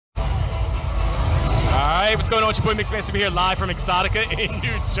Hey, what's going on? It's your boy Mix Master here live from Exotica in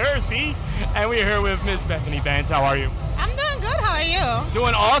New Jersey. And we're here with Miss Bethany Benz. How are you? I'm doing good. How are you?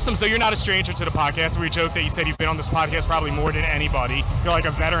 Doing awesome. So you're not a stranger to the podcast. We joke that you said you've been on this podcast probably more than anybody. You're like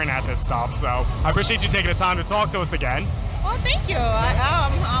a veteran at this stuff. So I appreciate you taking the time to talk to us again. Well, thank you.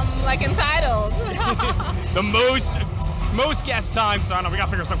 I'm like entitled. The most guest times. I don't know. We got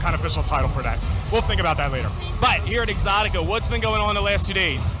to figure some kind of official title for that. We'll think about that later. But here at Exotica, what's been going on the last 2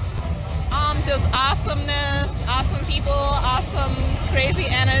 days? Just awesomeness, awesome people, awesome, crazy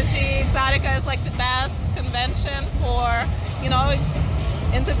energy. Exotica is like the best convention for,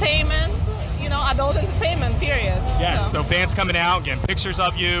 entertainment, adult entertainment, period. Yes, so fans coming out, getting pictures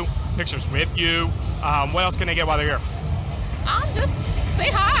of you, pictures with you. What else can they get while they're here? Just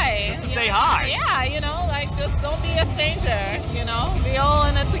say hi. Just to say hi. Yeah, just don't be a stranger, Be all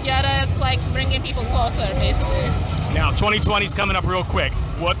in it together. It's like bringing people closer, basically. Now, 2020 is coming up real quick.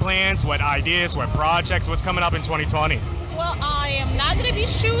 What plans, what ideas, what projects, what's coming up in 2020? Well, I am not going to be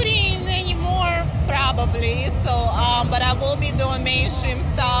shooting anymore, probably. So, but I will be doing mainstream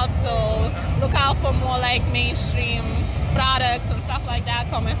stuff. So look out for more like mainstream products and stuff like that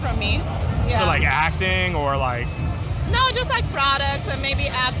coming from me. Yeah. So like acting or like? No, just like products and maybe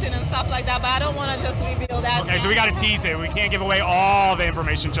acting and stuff like that. But I don't want to just reveal that. Okay, so we got to tease it. We can't give away all the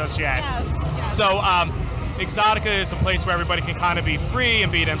information just yet. Yes. So, Exotica is a place where everybody can kind of be free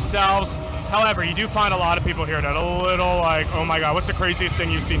and be themselves. However, you do find a lot of people here that are a little like, oh my God, what's the craziest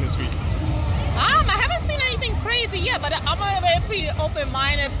thing you've seen this week? I haven't seen anything crazy yet, but I'm a very pretty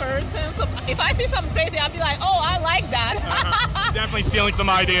open-minded person. So if I see something crazy, I'll be like, oh, I like that. Definitely stealing some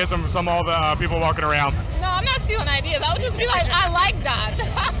ideas from some of the people walking around. No, I'm not stealing ideas. I would just be like, I like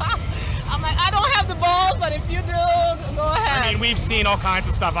that. I'm like, I don't have the balls, but if you do, go ahead. I mean, we've seen all kinds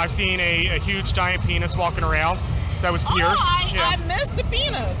of stuff. I've seen a huge giant penis walking around that was pierced. I missed the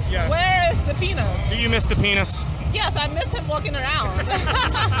penis. Yeah. Where is the penis? Do you miss the penis? Yes, I miss him walking around.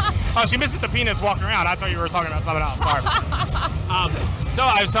 Oh, she misses the penis walking around. I thought you were talking about something else. Sorry. So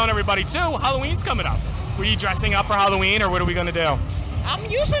I was telling everybody, too, Halloween's coming up. Were you dressing up for Halloween, or what are we going to do? I'm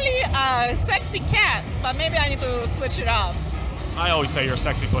usually a sexy cat, but maybe I need to switch it up. I always say you're a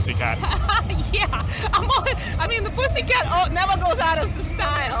sexy pussycat. Yeah, the pussycat never goes out of the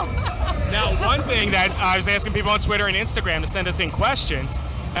style. Now, one thing that I was asking people on Twitter and Instagram to send us in questions.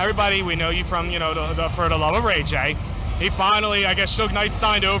 Everybody, we know you from, For the Love of Ray J. He finally, I guess, Suge Knight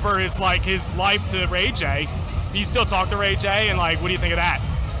signed over his life to Ray J. Do you still talk to Ray J? And what do you think of that?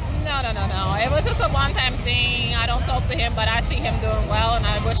 No. It was just a one-time thing. I don't talk to him, but I see him doing well, and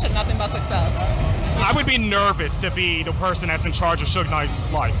I wish him nothing but success. I would be nervous to be the person that's in charge of Suge Knight's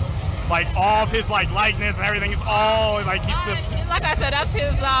life. Like, all of his, likeness and everything is all, he's this... Like I said, that's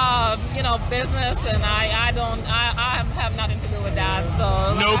his, business, and I have nothing to do with that,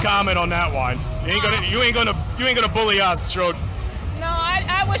 so... No comment on that one. You ain't gonna bully us, Suge. No,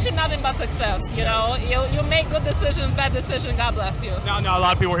 I wish him nothing but success, You make good decisions, bad decisions, God bless you. Now, a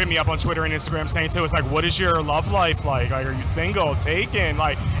lot of people hit me up on Twitter and Instagram saying, too, it's like, what is your love life like? Are you single, taken?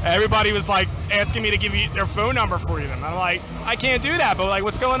 Everybody was, asking me to give you their phone number for you. And I'm like, I can't do that, but,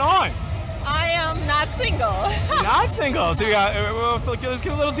 what's going on? I am not single. Not single? So let's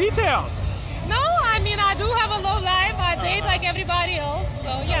get a little details. No, I do have a low life. I date like everybody else.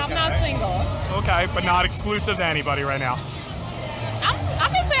 So, yeah, okay. I'm not single. Okay, but not exclusive to anybody right now. I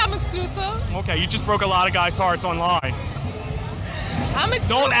can say I'm exclusive. Okay, you just broke a lot of guys' hearts online. I'm exclusive.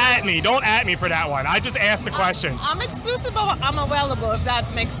 Don't at me for that one. I just asked the question. I'm exclusive, but I'm available, if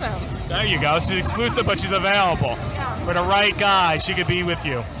that makes sense. There you go. She's exclusive, but she's available. Yeah. For the right guy, she could be with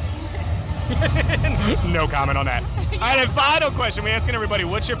you. No comment on that. All right, and final question. We're asking everybody,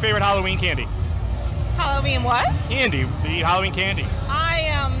 what's your favorite Halloween candy? Halloween what? Candy. The Halloween candy. I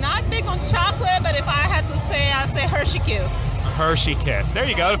am not big on chocolate, but if I had to say, I'd say Hershey Kiss. Hershey Kiss. There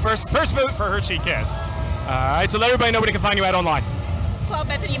you go. First vote for Hershey Kiss. All right, so let everybody know where they can find you at online. Club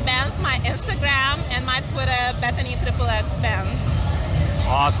Bethany Benz, my Instagram, and my Twitter, BethanyXXX Benz.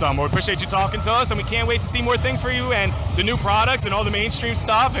 Awesome. Well, we appreciate you talking to us, and we can't wait to see more things for you and the new products and all the mainstream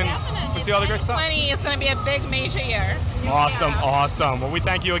stuff, and we'll see all the great stuff. 2020 is going to be a big major year. Awesome. Well, we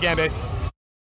thank you again, babe.